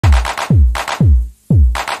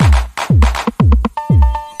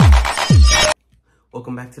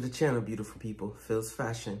back to the channel, beautiful people.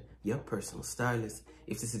 Phillsfashion, your personal stylist.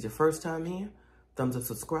 If this is your first time here, thumbs up,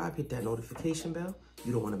 subscribe, hit that notification bell.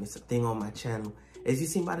 You don't want to miss a thing on my channel. As you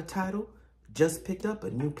seen by the title, just picked up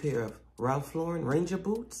a new pair of Ralph Lauren Ranger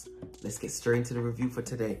boots. Let's get straight into the review for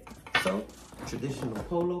today. So, traditional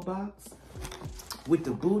polo box. With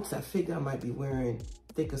the boots, I figure I might be wearing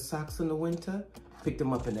thicker socks in the winter. Picked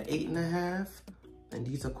them up in the 8.5. And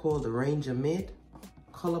these are called the Ranger Mid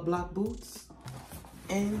color block boots.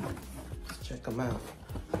 And let's check them out.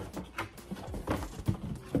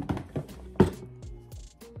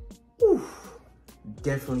 Oof,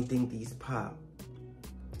 definitely think these pop.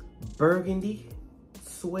 Burgundy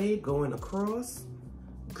suede going across,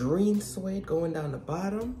 green suede going down the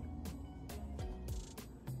bottom,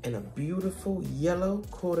 and a beautiful yellow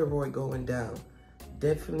corduroy going down.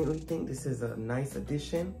 Definitely think this is a nice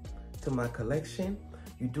addition to my collection.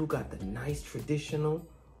 You do got the nice traditional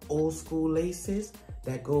old school laces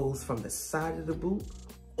that goes from the side of the boot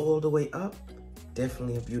all the way up.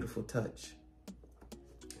 Definitely a beautiful touch.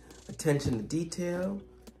 Attention to detail.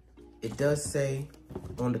 It does say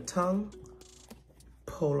on the tongue,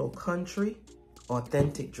 Polo Country,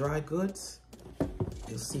 authentic dry goods.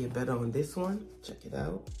 You'll see it better on this one. Check it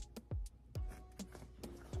out.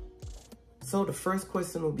 So the first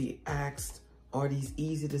question will be asked, are these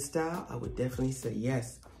easy to style? I would definitely say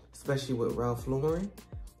yes, especially with Ralph Lauren.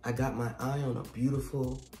 I got my eye on a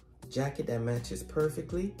beautiful jacket that matches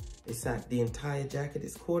perfectly. It's not the entire jacket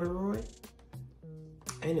is corduroy,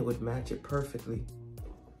 and it would match it perfectly.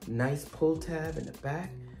 Nice pull tab in the back.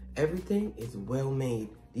 Everything is well made.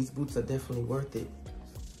 These boots are definitely worth it.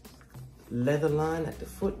 Leather line at the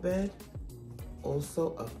footbed,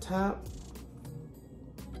 also up top.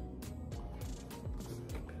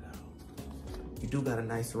 You do got a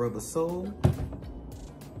nice rubber sole.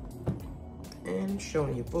 And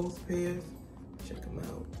showing you both pairs, check them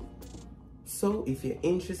out. So if you're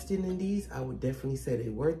interested in these, I would definitely say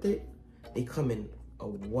they're worth it. They come in a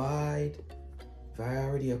wide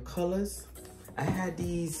variety of colors. I had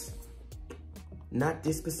these, not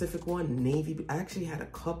this specific one, navy. I actually had a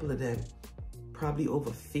couple of them probably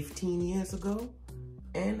over 15 years ago.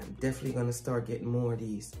 And I'm definitely gonna start getting more of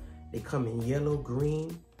these. They come in yellow,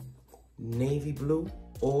 green, navy blue,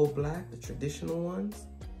 all black, the traditional ones.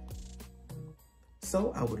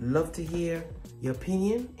 So I would love to hear your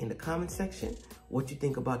opinion in the comment section, what you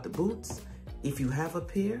think about the boots. If you have a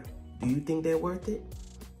pair, do you think they're worth it?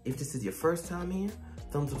 If this is your first time here,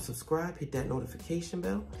 thumbs up, subscribe, hit that notification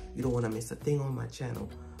bell. You don't want to miss a thing on my channel.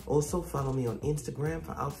 Also, follow me on Instagram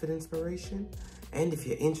for outfit inspiration. And if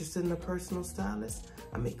you're interested in a personal stylist,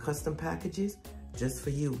 I make custom packages just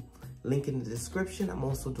for you. Link in the description. I'm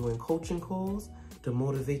also doing coaching calls to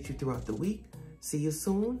motivate you throughout the week. See you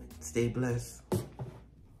soon. Stay blessed.